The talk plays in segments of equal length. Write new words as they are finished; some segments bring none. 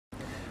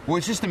Well,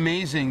 it's just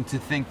amazing to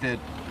think that,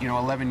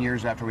 11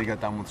 years after we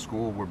got done with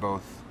school, we're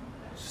both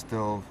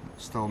still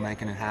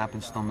making it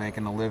happen, still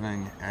making a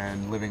living,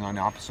 and living on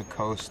the opposite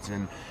coasts.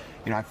 And,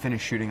 I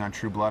finished shooting on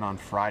True Blood on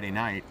Friday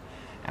night,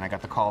 and I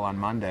got the call on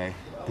Monday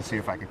to see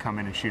if I could come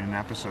in and shoot an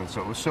episode. So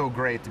it was so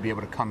great to be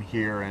able to come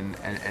here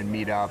and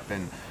meet up.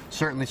 And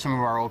certainly some of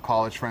our old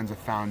college friends have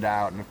found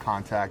out and have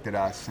contacted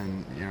us,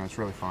 and, it's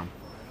really fun.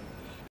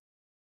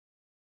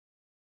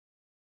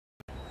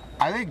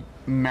 I think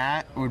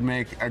Matt would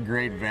make a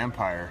great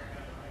vampire.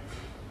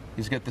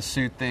 He's got the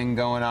suit thing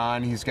going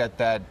on. He's got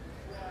that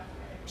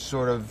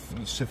sort of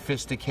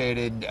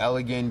sophisticated,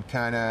 elegant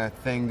kind of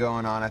thing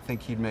going on. I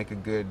think he'd make a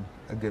good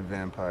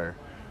vampire.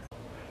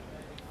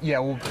 Yeah,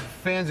 well,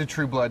 fans of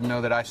True Blood know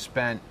that I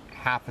spent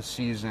half a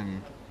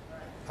season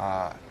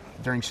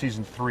during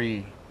season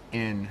 3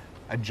 in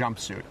a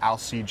jumpsuit.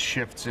 Alcide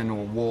shifts into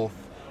a wolf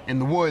in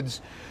the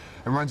woods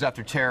and runs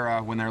after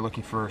Tara when they're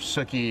looking for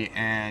Sookie,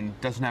 and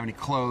doesn't have any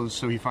clothes,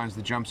 so he finds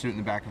the jumpsuit in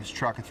the back of his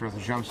truck and throws the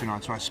jumpsuit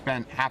on. So I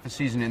spent half a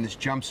season in this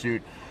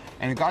jumpsuit,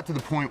 and it got to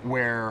the point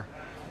where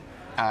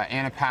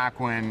Anna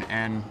Paquin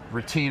and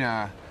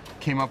Rettina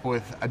came up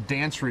with a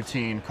dance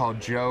routine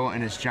called Joe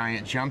and His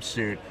Giant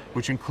Jumpsuit,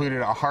 which included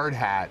a hard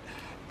hat.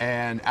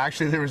 And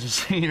actually there was a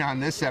scene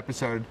on this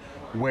episode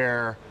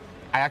where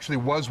I actually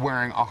was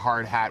wearing a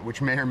hard hat,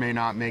 which may or may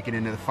not make it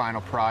into the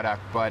final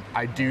product, but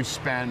I do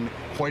spend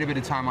quite a bit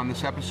of time on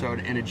this episode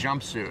in a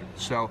jumpsuit.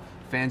 So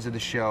fans of the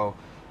show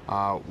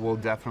will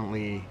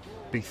definitely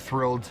be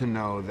thrilled to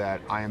know that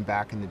I am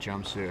back in the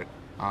jumpsuit.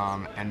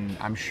 And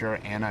I'm sure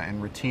Anna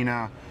and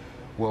Rettina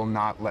will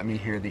not let me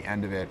hear the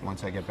end of it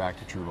once I get back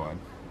to True Blood.